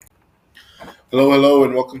Hello, hello,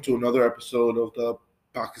 and welcome to another episode of the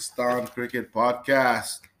Pakistan Cricket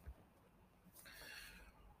Podcast.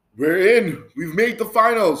 We're in. We've made the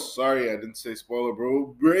finals. Sorry, I didn't say spoiler,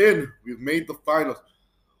 bro. We're in. We've made the finals.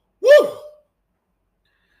 Woo!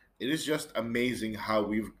 It is just amazing how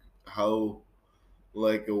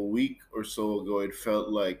like a week or so ago it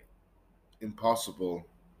felt like impossible,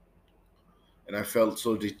 and I felt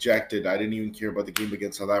so dejected. I didn't even care about the game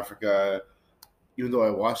against South Africa, even though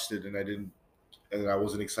I watched it, and I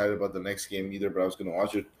wasn't excited about the next game either. But I was going to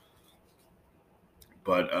watch it.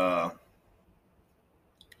 But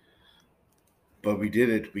we did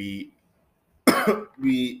it. We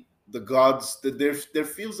the gods that there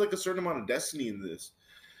feels like a certain amount of destiny in this.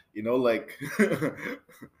 Like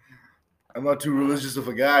I'm not too religious of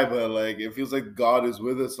a guy, but like it feels like God is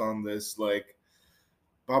with us on this. Like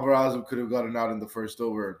Babar Azam could have gotten out in the first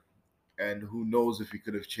over, and who knows if he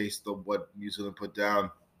could have chased what New Zealand put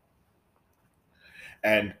down.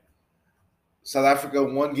 And South Africa,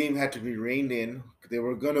 one game had to be reined in. They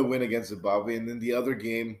were gonna win against Zimbabwe, and then the other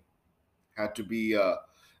game had to be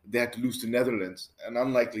they had to lose to Netherlands, an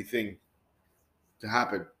unlikely thing to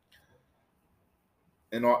happen.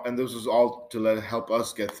 And this was all to help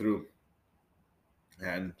us get through.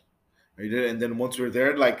 And we did it. And then once we are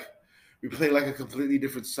there, like we play like a completely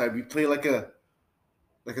different side. We play like a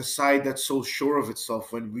side that's so sure of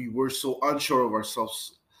itself when we were so unsure of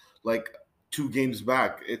ourselves, like 2 games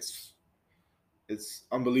back. It's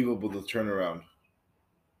unbelievable the turnaround.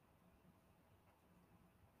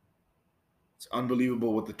 It's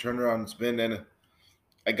unbelievable what the turnaround's been, and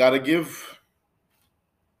I gotta give.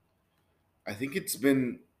 I think it's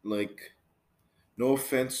been like no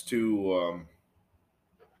offense to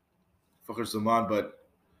Fakhar Zaman, but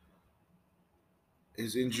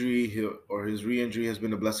his or his re-injury has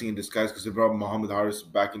been a blessing in disguise because they brought Mohamed Haris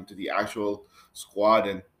back into the actual squad,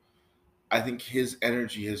 and I think his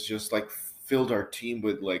energy has just like filled our team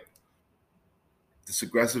with like this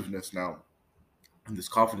aggressiveness now and this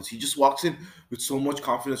confidence. He just walks in with so much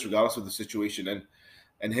confidence regardless of the situation,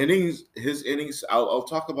 and his innings. I'll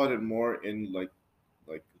talk about it more in like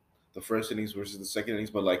the first innings versus the second innings,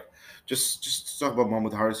 but like just to talk about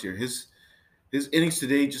Mohamed Haris here. His innings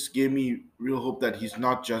today just gave me real hope that he's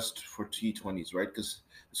not just for T20s, right? Because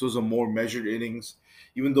this was a more measured innings.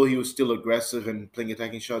 Even though he was still aggressive and playing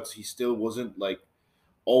attacking shots, he still wasn't like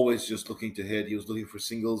always just looking to hit. He was looking for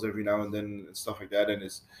singles every now and then and stuff like that. And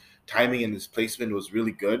his timing and his placement was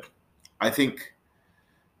really good. I think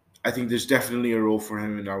I think there's definitely a role for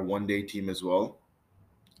him in our one day team as well.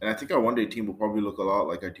 And I think our one day team will probably look a lot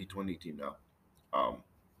like our T20 team now. Um,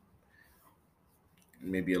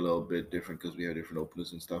 Maybe a little bit different because we have different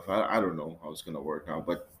openers and stuff. I don't know how it's going to work now,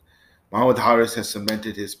 but Mohamed Haris has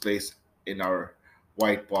cemented his place in our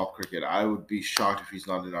white ball cricket. I would be shocked if he's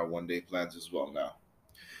not in our one day plans as well now.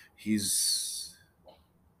 He's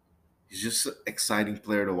he's just an exciting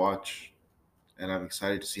player to watch, and I'm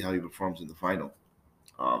excited to see how he performs in the final.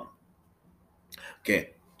 Um,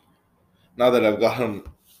 okay, now that I've gotten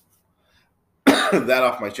that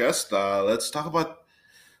off my chest, let's talk about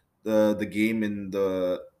the game in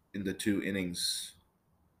the 2 innings.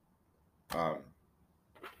 Um,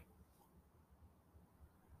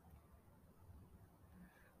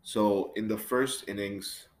 so in the first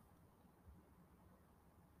innings,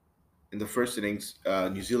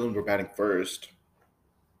 New Zealand were batting first,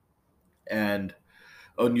 and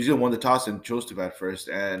New Zealand won the toss and chose to bat first,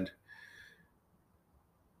 and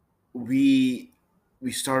we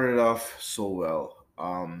we started off so well.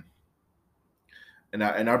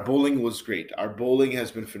 And our bowling was great. Our bowling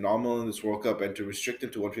has been phenomenal in this World Cup, and to restrict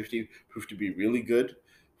it to 150 proved to be really good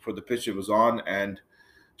for the pitch it was on. And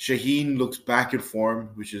Shaheen looks back in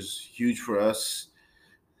form, which is huge for us.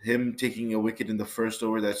 Him taking a wicket in the first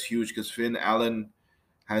over, that's huge because Finn Allen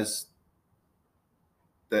has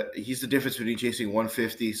that he's the difference between chasing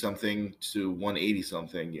 150 something to 180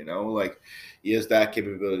 something, like he has that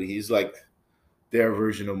capability. He's like their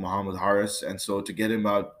version of Muhammad Haris, and so to get him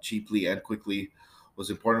out cheaply and quickly was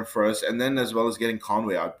important for us. And then as well as getting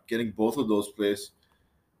Conway out, getting both of those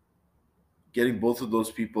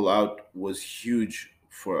people out was huge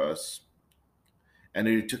for us. And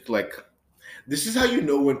it took like this is how you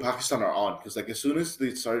know when Pakistan are on, because like as soon as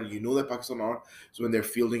they started, you know that Pakistan are on is when their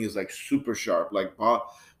fielding is like super sharp. Like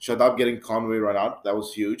Shadab getting Conway run out, that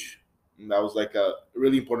was huge. And that was like a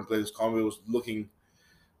really important play because Conway was looking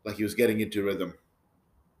like he was getting into rhythm.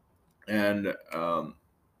 And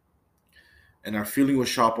and our fielding was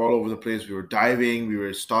sharp all over the place. We were diving, we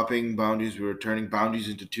were stopping boundaries, we were turning boundaries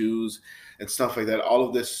into twos and stuff like that. All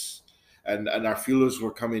of this, and our fielders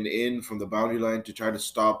were coming in from the boundary line to try to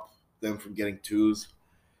stop them from getting twos.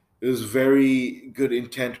 it was very good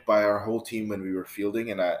intent by our whole team when we were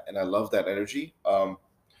fielding, and I love that energy.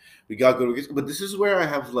 We got good wickets, but this is where I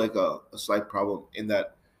have like a slight problem in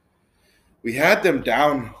that we had them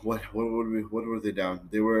down. What were they down?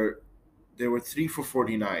 They were 3 for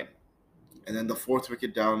 49, and then the fourth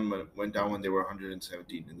wicket down went down when they were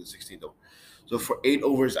 117 in the 16th over. So for 8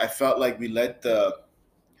 overs, I felt like we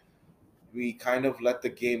kind of let the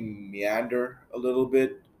game meander a little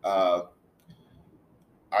bit.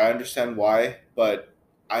 I understand why, but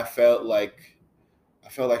I felt like I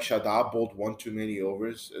felt like Shadab bowled one too many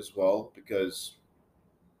overs as well because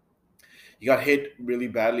he got hit really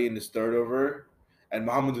badly in his third over, and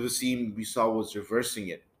Mohammad Wasim we saw was reversing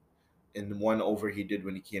it in the one over he did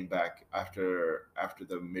when he came back after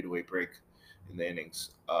the midway break in the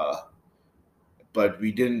innings. But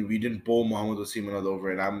we didn't bowl Mohammad Wasim another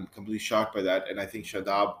over, and I'm completely shocked by that. And I think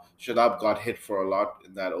Shadab got hit for a lot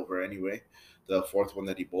in that over anyway, the fourth one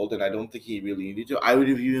that he bowled, and I don't think he really needed to. I would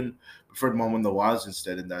have even preferred Mohammad Nawaz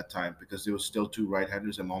instead in that time because there was still two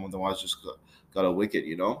right-handers, and Mohammad Nawaz just got a wicket,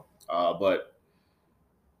 you know. But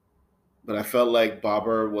I felt like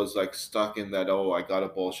Babar was like stuck in that. Oh, I got to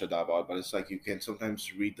bowl Shadab out, but it's like you can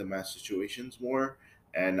sometimes read the match situations more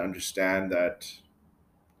and understand that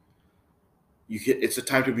it's a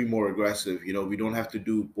time to be more aggressive. You know, we don't have to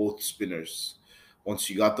do both spinners. Once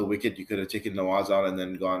you got the wicket, you could have taken Nawaz out and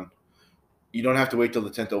then gone. You don't have to wait till the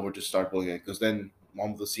 10th over to start bowling it because then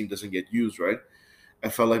Mohammad Wasim doesn't get used, right? I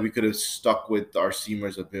felt like we could have stuck with our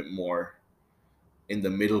seamers a bit more in the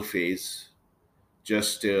middle phase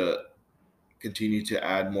just to continue to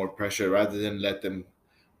add more pressure rather than let them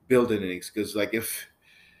build an innings. Because like if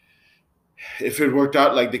it worked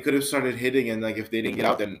out, like they could have started hitting, and like if they didn't get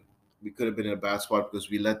out, then we could have been in a bad spot because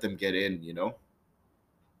we let them get in, you know.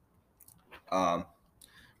 Um,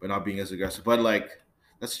 by not being as aggressive. But like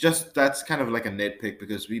that's kind of like a nitpick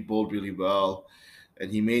because we bowled really well,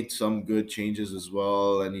 and he made some good changes as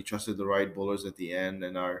well, and he trusted the right bowlers at the end,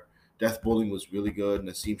 and our death bowling was really good.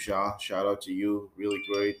 Naseem Shah, shout out to you, really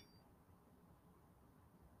great.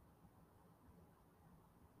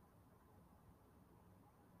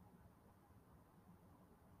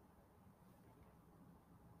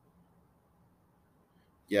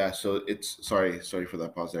 Yeah, so it's sorry for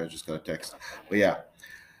that pause there. I just got a text, but yeah,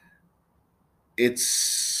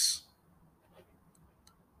 it's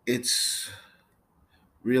it's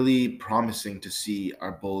really promising to see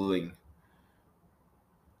our bowling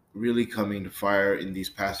really coming to fire in these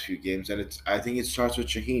past few games, and it's I think it starts with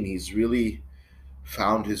Shaheen. He's really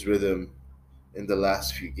found his rhythm in the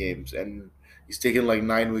last few games, and he's taken like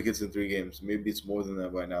 9 wickets in 3 games. Maybe it's more than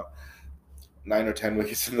that by now. 9 or 10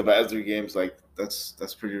 wickets in the past 3 games. Like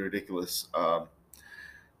that's pretty ridiculous.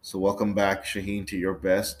 So welcome back, Shaheen, to your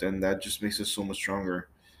best, and that just makes us so much stronger.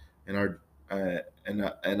 And our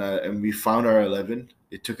and we found our 11.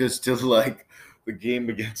 It took us till like the game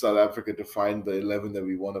against South Africa to find the 11 that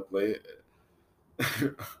we want to play.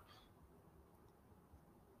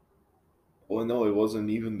 Oh no, it wasn't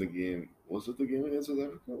even the game. Was it the game against South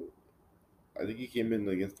Africa? I think he came in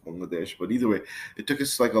against Bangladesh. But either way, it took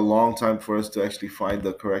us like a long time for us to actually find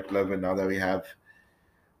the correct 11. Now that we have,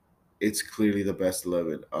 it's clearly the best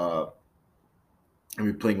 11. And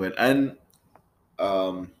we're playing with. And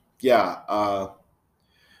yeah,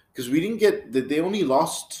 because we didn't get, they only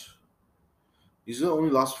lost, New Zealand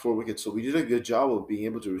only lost 4 wickets. So we did a good job of being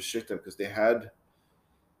able to restrict them because they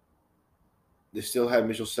still had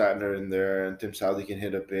Mitchell Satner in there, and Tim Southey can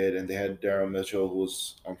hit a bit, and they had Daryl Mitchell who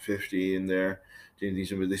was on 50 in there, doing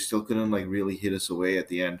decent, but they still couldn't like really hit us away at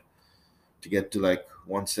the end to get to like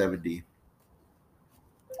 170.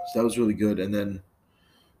 So that was really good. And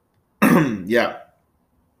then, yeah,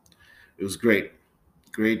 it was great,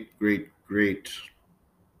 great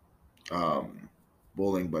um,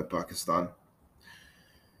 bowling by Pakistan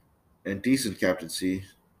and decent captaincy,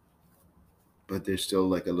 but there's still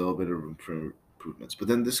like a little bit of room for improvements. But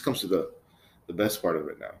then this comes to the best part of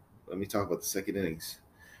it now. Let me talk about the second innings.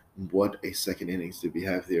 What a second innings did we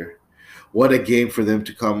have there? What a game for them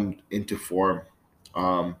to come into form.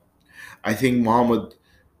 Um, I think Mohammad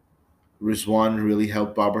Rizwan really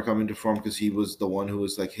helped Babar come into form because he was the one who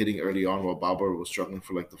was like hitting early on while Babar was struggling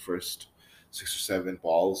for like the first 6 or 7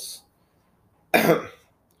 balls. And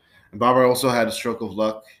Babar also had a stroke of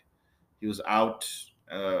luck. He was out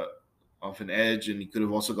uh, off an edge, and he could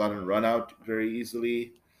have also gotten a run out very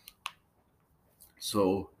easily.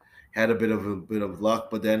 So had a bit of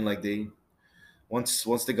luck, but then like once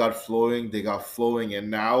they got flowing,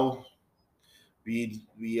 and now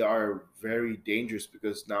we are very dangerous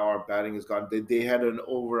because now our batting is gone. They had an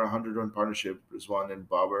over 100 run partnership, Rizwan and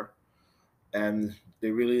Babar, and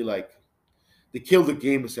they really like they killed the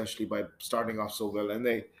game essentially by starting off so well, and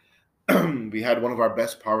they we had one of our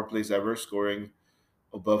best power plays ever, scoring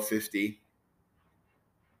above 50,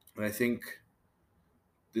 and I think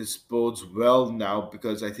this bodes well now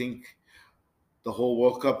because I think the whole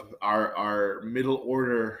World Cup, our middle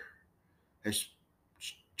order has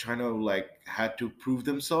kind of like had to prove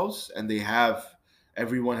themselves, and they have.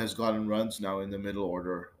 Everyone has gotten runs now in the middle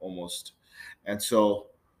order almost, and so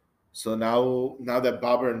now that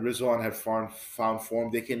Babar and Rizwan have found form,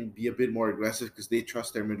 they can be a bit more aggressive because they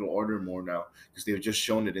trust their middle order more now because they've just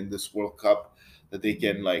shown it in this World Cup that they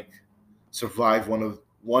can like survive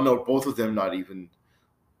one or both of them not even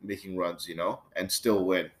making runs, and still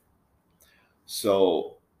win.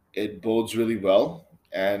 So it bodes really well,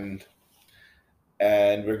 and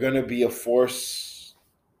we're gonna be a force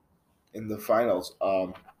in the finals.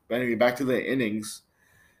 But anyway, back to the innings.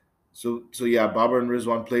 So yeah, Babar and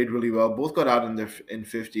Rizwan played really well. Both got out in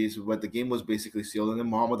fifties, but the game was basically sealed. And then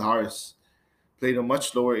Muhammad Haris played a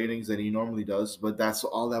much slower innings than he normally does, but that's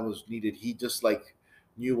all that was needed. He just like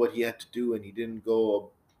knew what he had to do, and he didn't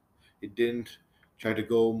try to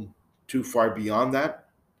go too far beyond that.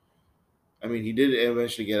 I mean, he did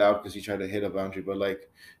eventually get out because he tried to hit a boundary, but like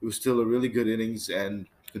it was still a really good innings and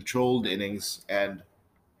controlled innings, and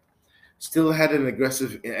still had an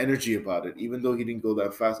aggressive energy about it. Even though he didn't go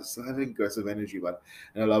that fast, it still had an aggressive energy about it,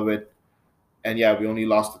 and I love it. And yeah, we only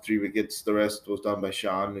lost the 3 wickets. The rest was done by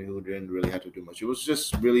Sean, who didn't really have to do much. It was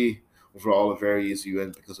just really overall a very easy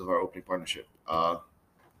win because of our opening partnership.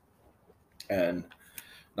 And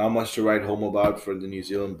not much to write home about for the New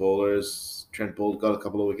Zealand bowlers. Trent Bolt got a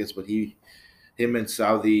couple of wickets, but him and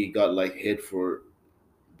Southey got like hit for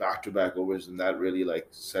back to back overs, and that really like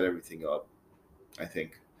set everything up. I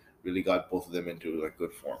think really got both of them into like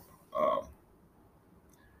good form. Um,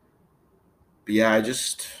 but yeah, I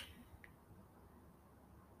just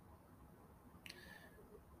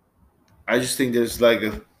think there's like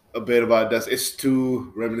a bit about this. It's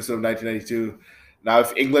too reminiscent of 1992. Now,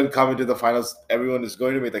 if England come into the finals, everyone is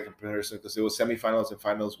going to make that comparison because it was semifinals and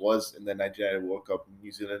finals was in the 1990 World Cup,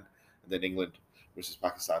 New Zealand, and then England versus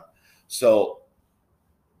Pakistan. So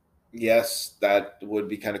yes, that would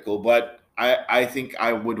be kind of cool. But I think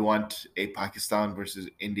I would want a Pakistan versus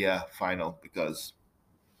India final because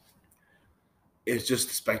it's just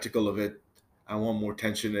the spectacle of it. I want more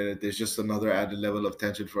tension in it. There's just another added level of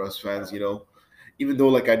tension for us fans. Even though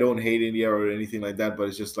like I don't hate India or anything like that, but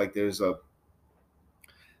it's just like I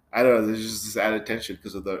don't know, there's just this added tension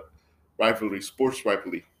because of the rivalry, sports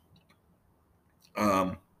rivalry.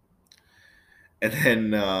 Um, and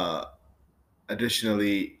then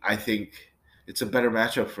additionally, I think it's a better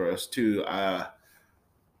matchup for us too.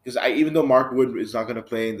 Because I even though Mark Wood is not going to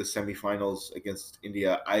play in the semifinals against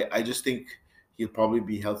India, I just think he'll probably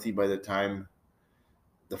be healthy by the time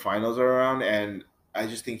the finals are around, and I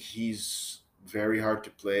just think he's very hard to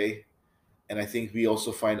play. And I think we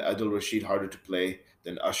also find Adil Rashid harder to play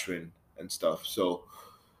than Ashwin and stuff. So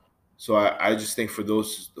I just think for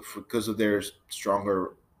those because of their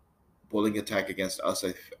stronger bowling attack against us,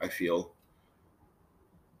 I feel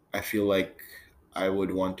like I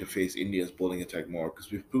would want to face India's bowling attack more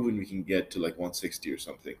because we've proven we can get to like 160 or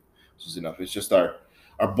something, which is enough. It's just our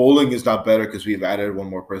bowling is not better because we've added one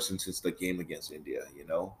more person since the game against India.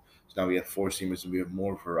 So now we have four seamers and we have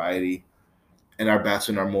more variety, and our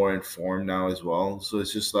batsmen are more informed now as well. So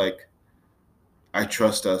it's just like I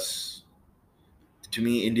trust us. To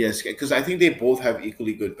me, India is because I think they both have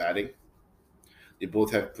equally good batting. They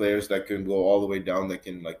both have players that can go all the way down that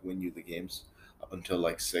can like win you the games up until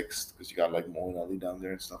like sixth because you got like Moeen Ali down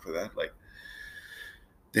there and stuff like that. Like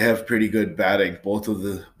they have pretty good batting.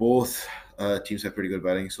 Both teams have pretty good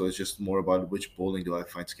batting, so it's just more about which bowling do I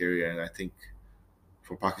find scarier. And I think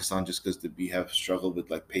for Pakistan, just because we have struggled with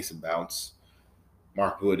like pace and bounce,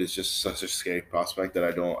 Mark Wood is just such a scary prospect that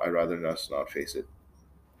I'd rather us not face it.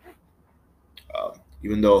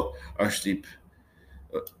 Even though Arshdeep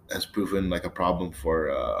has proven like a problem for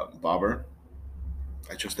Babar,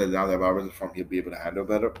 I trust that now that Babar's in form, he'll be able to handle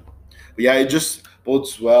better. But yeah, it just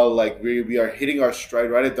bodes well. Like we are hitting our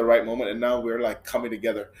stride right at the right moment, and now we're like coming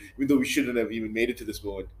together. Even though we shouldn't have even made it to this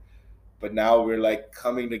moment, but now we're like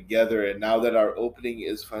coming together. And now that our opening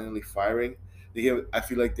is finally firing, I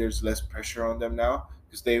feel like there's less pressure on them now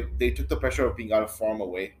because they took the pressure of being out of form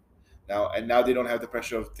away now, and now they don't have the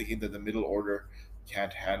pressure of thinking that the middle order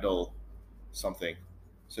can't handle something.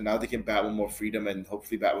 So now they can bat with more freedom and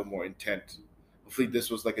hopefully bat with more intent. Hopefully, this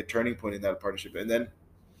was like a turning point in that partnership. And then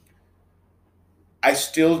I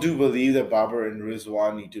still do believe that Babar and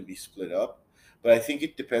Rizwan need to be split up, but I think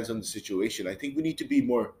it depends on the situation. I think we need to be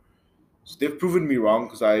more. So they've proven me wrong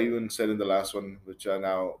because I even said in the last one, which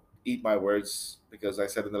now eat my words because I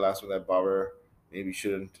said in the last one that Bauer maybe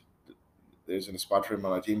shouldn't. There's a spot for him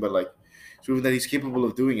on our team, but like, it's proven that he's capable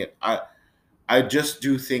of doing it. I just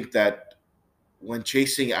do think that when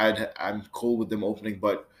chasing, I'm cool with them opening,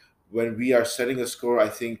 but when we are setting a score, I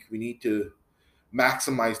think we need to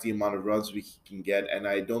maximize the amount of runs we can get, and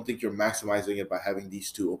I don't think you're maximizing it by having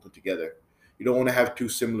these two open together. You don't want to have two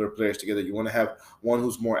similar players together. You want to have one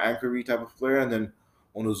who's more anchory type of player, and then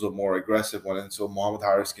one who's a more aggressive one. And so Mohamed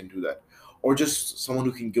Harris can do that, or just someone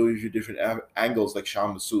who can go you different angles, like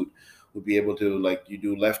Shah Masood, would be able to like you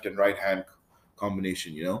do left and right hand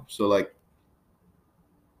combination. So like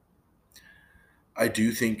I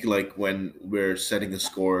do think like when we're setting a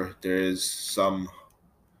score, there is some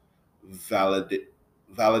valid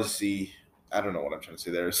validity. I don't know what I'm trying to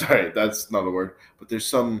say there. Sorry, that's not a word. But there's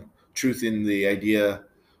some truth in the idea,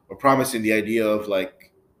 or promise in the idea of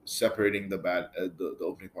like separating the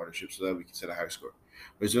opening partnership so that we can set a higher score.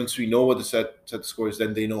 Whereas once we know what the set the score is,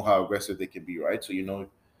 then they know how aggressive they can be, right? So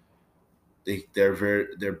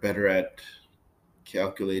they're better at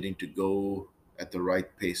calculating to go at the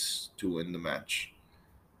right pace to win the match.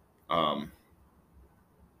 Um,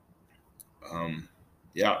 um,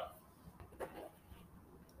 yeah,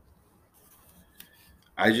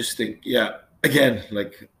 I just think, yeah, again,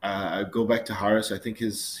 like I go back to Harris. I think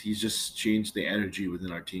he's just changed the energy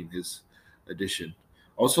within our team. His addition.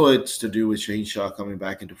 Also, it's to do with Shane Shaw coming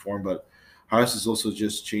back into form, but Harris has also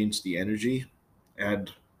just changed the energy,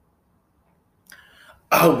 and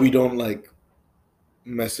we don't like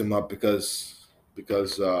mess him up because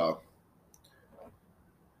uh,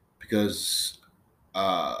 because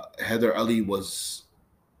Heather Ali was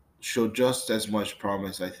showed just as much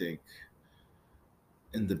promise, I think,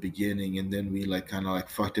 in the beginning, and then we like kind of like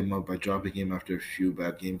fucked him up by dropping him after a few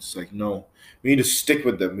bad games. It's like, no, we need to stick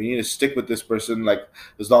with them. We need to stick with this person. Like,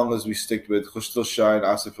 as long as we stick with Khustal Shah and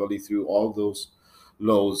Asif Ali through all those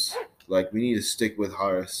lows, like we need to stick with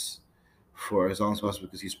Harris for as long as possible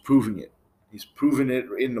because he's proving it. He's proven it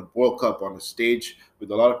in the World Cup on the stage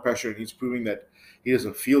with a lot of pressure, and he's proving that he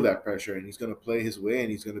doesn't feel that pressure, and he's going to play his way,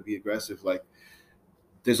 and he's going to be aggressive. Like,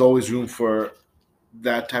 there's always room for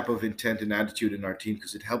that type of intent and attitude in our team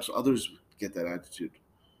because it helps others get that attitude.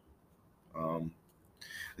 Um,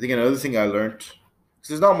 I think another thing I learned, because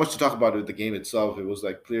there's not much to talk about with the game itself. It was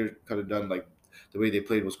like clear, kind of done. Like the way they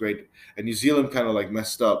played was great, and New Zealand kind of like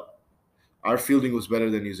messed up. Our fielding was better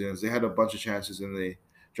than New Zealand's. They had a bunch of chances and they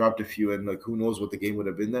dropped a few. And like, who knows what the game would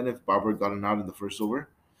have been then if Barber got an out in the first over?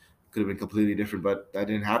 Could have been completely different, but that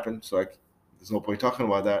didn't happen. So like, there's no point talking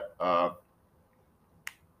about that.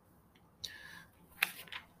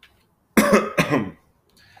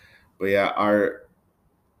 But yeah, our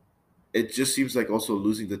it just seems like also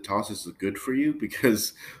losing the toss is good for you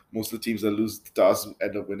because most of the teams that lose the toss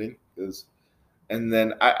end up winning. And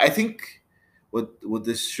then I think what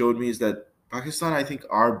this showed me is that Pakistan, I think,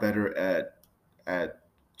 are better at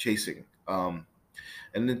chasing. And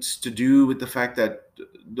it's to do with the fact that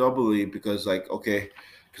doubly because like okay,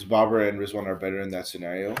 because Babur and Rizwan are better in that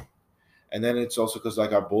scenario, and then it's also because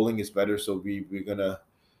like our bowling is better, so we're gonna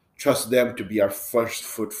trust them to be our first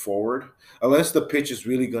foot forward. Unless the pitch is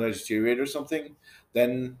really going to deteriorate or something,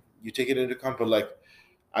 then you take it into account. But like,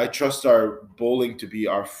 I trust our bowling to be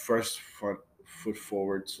our first front foot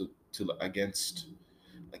forward to against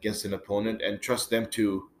an opponent, and trust them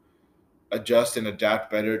to adjust and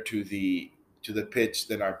adapt better to the pitch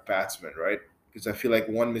than our batsmen, right? Because I feel like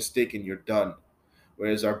one mistake and you're done.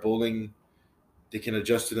 Whereas our bowling, they can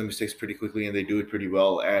adjust to the mistakes pretty quickly and they do it pretty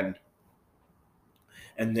well. And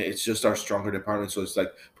it's just our stronger department. So it's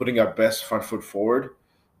like putting our best front foot forward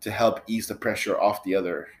to help ease the pressure off the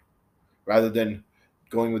other, rather than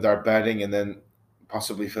going with our batting and then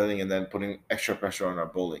possibly failing and then putting extra pressure on our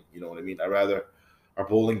bowling. You know what I mean? I rather our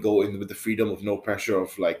bowling go in with the freedom of no pressure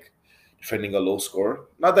of like defending a low score.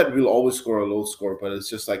 Not that we'll always score a low score, but it's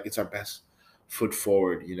just like it's our best foot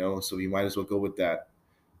forward. So we might as well go with that.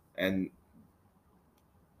 And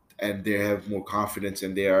and they have more confidence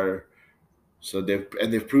and they are so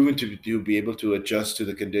they've proven to be able to adjust to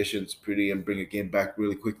the conditions pretty and bring a game back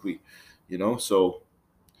really quickly, So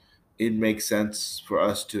it makes sense for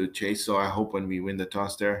us to chase. So I hope when we win the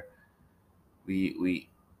toss there, we we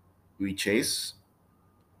we chase,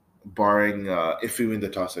 barring if we win the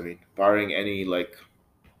toss. I mean, barring any like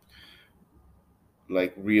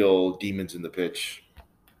real demons in the pitch,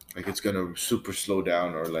 like it's gonna super slow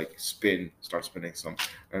down or like start spinning some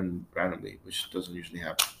and randomly, which doesn't usually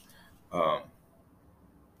happen. Um,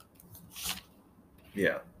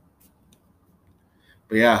 yeah,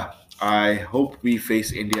 but yeah, I hope we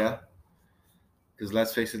face India. Because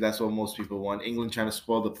let's face it, that's what most people want. England trying to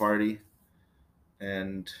spoil the party,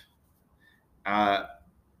 and Uh,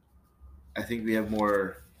 I think we have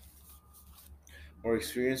more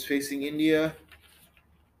experience facing India.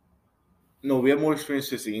 No, we have more experience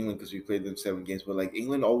facing England because we played them 7 games. But like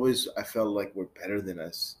England, always I felt like were better than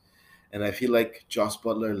us, and I feel like Josh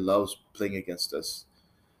Butler loves playing against us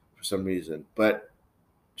for some reason. But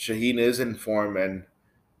Shaheen is in form, and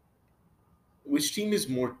which team is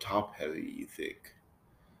more top heavy? You think?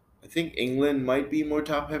 I think England might be more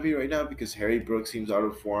top heavy right now because Harry Brooks seems out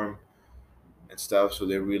of form and stuff, so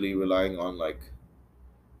they're really relying on like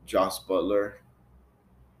Josh Butler.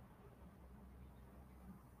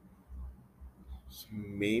 So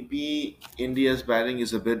maybe India's batting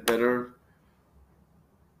is a bit better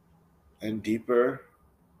and deeper,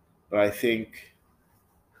 but I think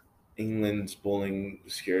England's bowling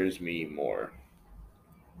scares me more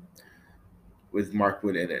with Mark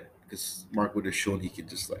Wood in it because Mark Wood has shown he can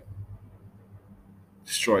just like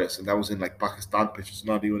destroy us, and that was in like Pakistan pitches,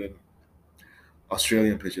 not even in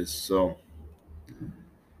Australian pitches. So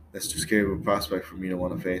that's too scary of a prospect for me to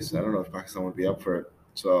want to face. I don't know if Pakistan would be up for it.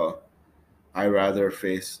 So I rather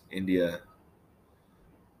face India,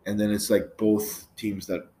 and then it's like both teams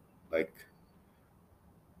that like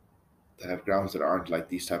that have grounds that aren't like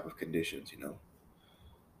these type of conditions.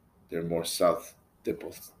 They're more south. They're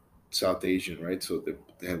both South Asian, right? So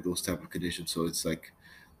they have those type of conditions. So it's like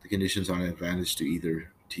the conditions are an advantage to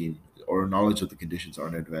either team, or knowledge of the conditions are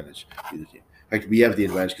an advantage to either team. Like we have the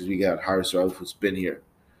advantage because we got Harris Rauf who's been here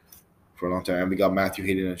for a long time, and we got Matthew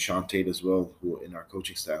Hayden and Sean Tate as well, who in our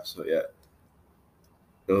coaching staff. So yeah,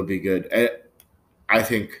 it'll be good. And I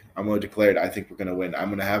think I'm going to declare it. I think we're going to win. I'm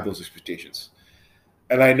going to have those expectations.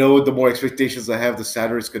 And I know the more expectations I have, the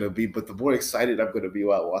sadder it's going to be. But the more excited I'm going to be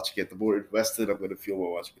while watching it, the more invested I'm going to feel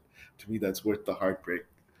while watching it. To me, that's worth the heartbreak.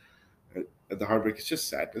 And the heartbreak is just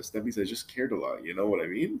sadness. That means I just cared a lot. You know what I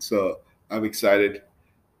mean? So I'm excited,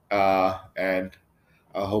 and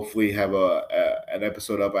I'll hopefully have an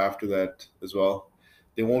episode up after that as well.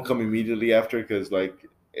 They won't come immediately after because like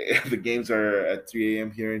the games are at 3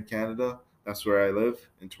 a.m. here in Canada. That's where I live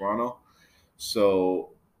in Toronto. So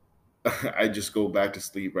I just go back to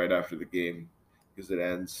sleep right after the game because it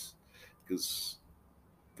ends. Because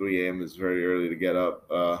 3 a.m. is very early to get up.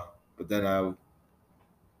 But then I'll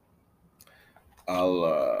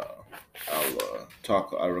uh,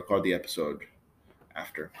 talk. I'll record the episode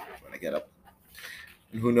after when I get up.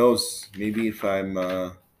 And who knows? Maybe if I'm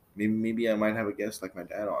maybe I might have a guest like my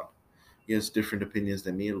dad on. He has different opinions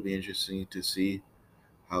than me. It'll be interesting to see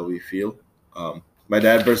how we feel. My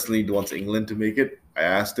dad personally wants England to make it. I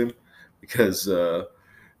asked him because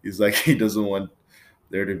he's like he doesn't want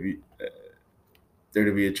there to be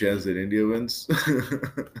a chance that India wins.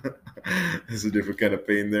 There's a different kind of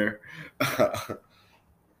pain there.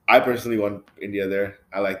 I personally want India there.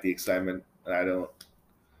 I like the excitement, and I don't.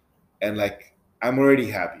 And like, I'm already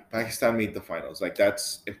happy. Pakistan made the finals. Like,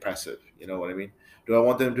 that's impressive. You know what I mean? Do I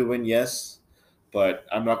want them to win? Yes, but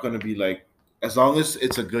I'm not going to be like, as long as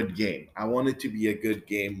it's a good game. I want it to be a good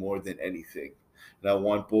game more than anything. And I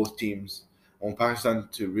want both teams. I want Pakistan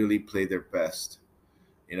to really play their best.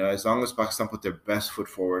 As long as Pakistan put their best foot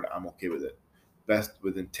forward, I'm okay with it. Best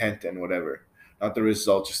with intent and whatever. Not the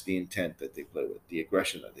result, just the intent that they play with, the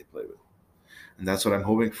aggression that they play with. And that's what I'm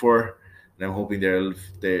hoping for. And I'm hoping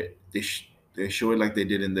they show it like they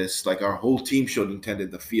did in this. Like our whole team showed intent in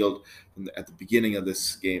the field at the beginning of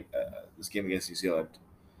this game against New Zealand.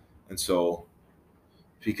 And so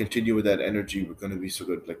if we continue with that energy, we're going to be so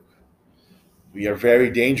good. Like we are very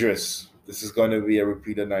dangerous. This is going to be a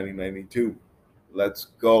repeat of 1992. Let's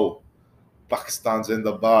go. Pakistan's in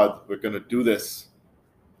the bud. We're gonna do this.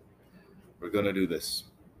 We're gonna do this.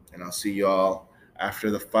 And I'll see y'all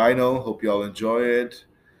after the final. Hope y'all enjoy it.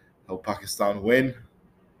 Hope Pakistan win. And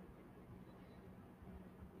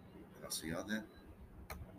I'll see y'all then.